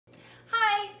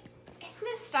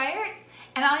Steyert,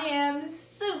 and I am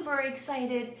super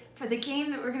excited for the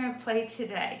game that we're going to play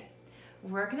today.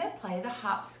 We're going to play the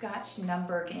hopscotch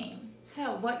number game.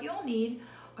 So what you'll need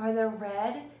are the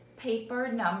red paper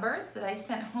numbers that I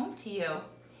sent home to you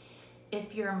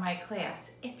if you're in my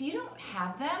class. If you don't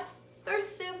have them, they're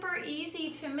super easy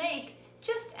to make.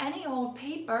 Just any old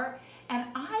paper, and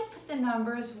I put the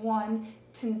numbers 1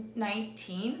 to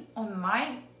 19 on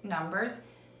my numbers.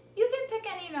 You can pick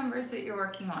any numbers that you're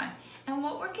working on. And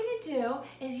what we're gonna do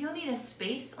is you'll need a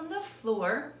space on the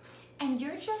floor, and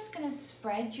you're just gonna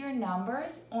spread your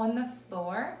numbers on the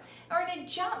floor. And we're gonna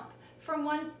jump from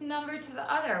one number to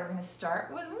the other. We're gonna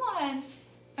start with 1,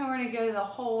 and we're gonna go the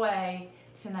whole way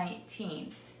to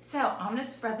 19. So I'm gonna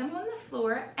spread them on the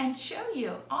floor and show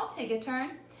you. I'll take a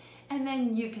turn, and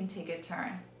then you can take a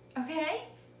turn, okay?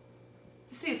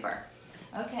 Super.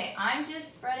 Okay, I'm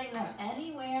just spreading them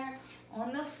anywhere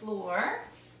on the floor.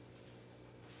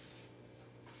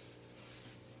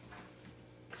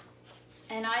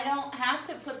 And I don't have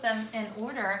to put them in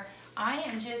order. I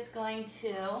am just going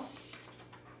to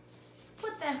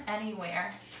put them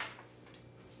anywhere.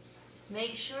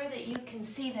 Make sure that you can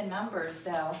see the numbers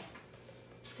though,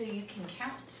 so you can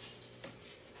count.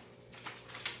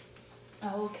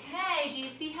 Okay, do you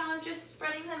see how I'm just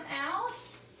spreading them out?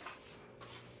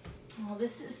 Oh,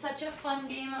 this is such a fun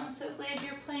game. I'm so glad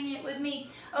you're playing it with me.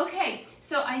 Okay,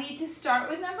 so I need to start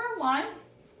with number 1.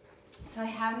 So I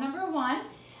have number 1,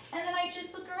 and then I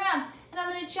just look around, and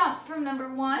I'm gonna jump from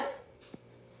number 1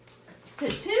 to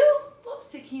 2,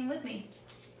 whoops, it came with me,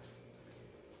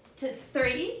 to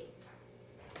 3,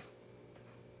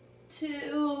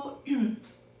 to,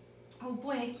 oh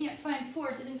boy, I can't find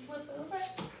 4, did it flip over?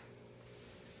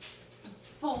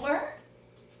 4,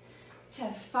 to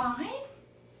 5,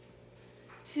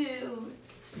 to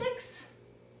 6,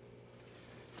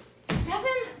 7,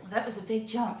 well that was a big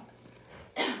jump,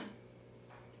 to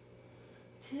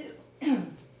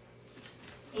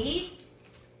 8,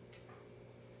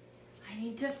 I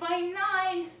need to find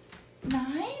 9,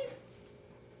 9,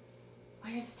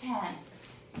 where's 10,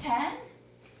 10,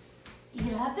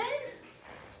 11,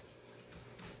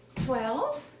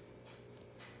 12,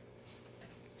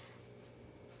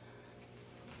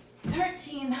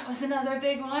 13, that was another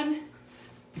big one.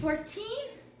 14,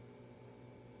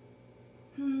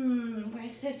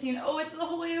 where's 15? Oh, it's the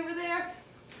whole way over there.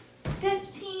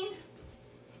 15,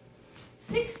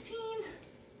 16,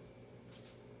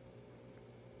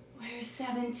 where's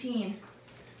 17?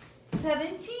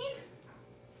 17,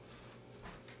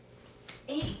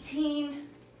 18,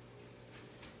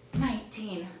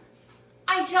 19.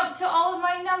 I jumped to all of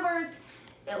my numbers.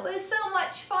 It was so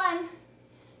much fun.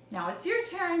 Now it's your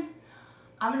turn.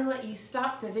 I'm gonna let you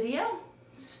stop the video,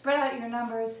 spread out your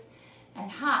numbers,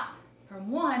 and hop from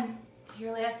 1 to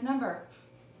your last number.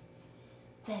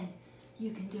 Then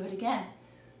you can do it again.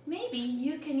 Maybe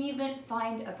you can even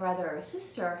find a brother or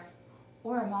sister,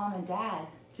 or a mom and dad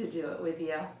to do it with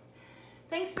you.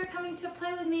 Thanks for coming to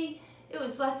play with me. It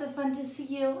was lots of fun to see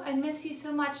you. I miss you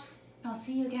so much, and I'll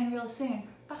see you again real soon.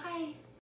 Bye.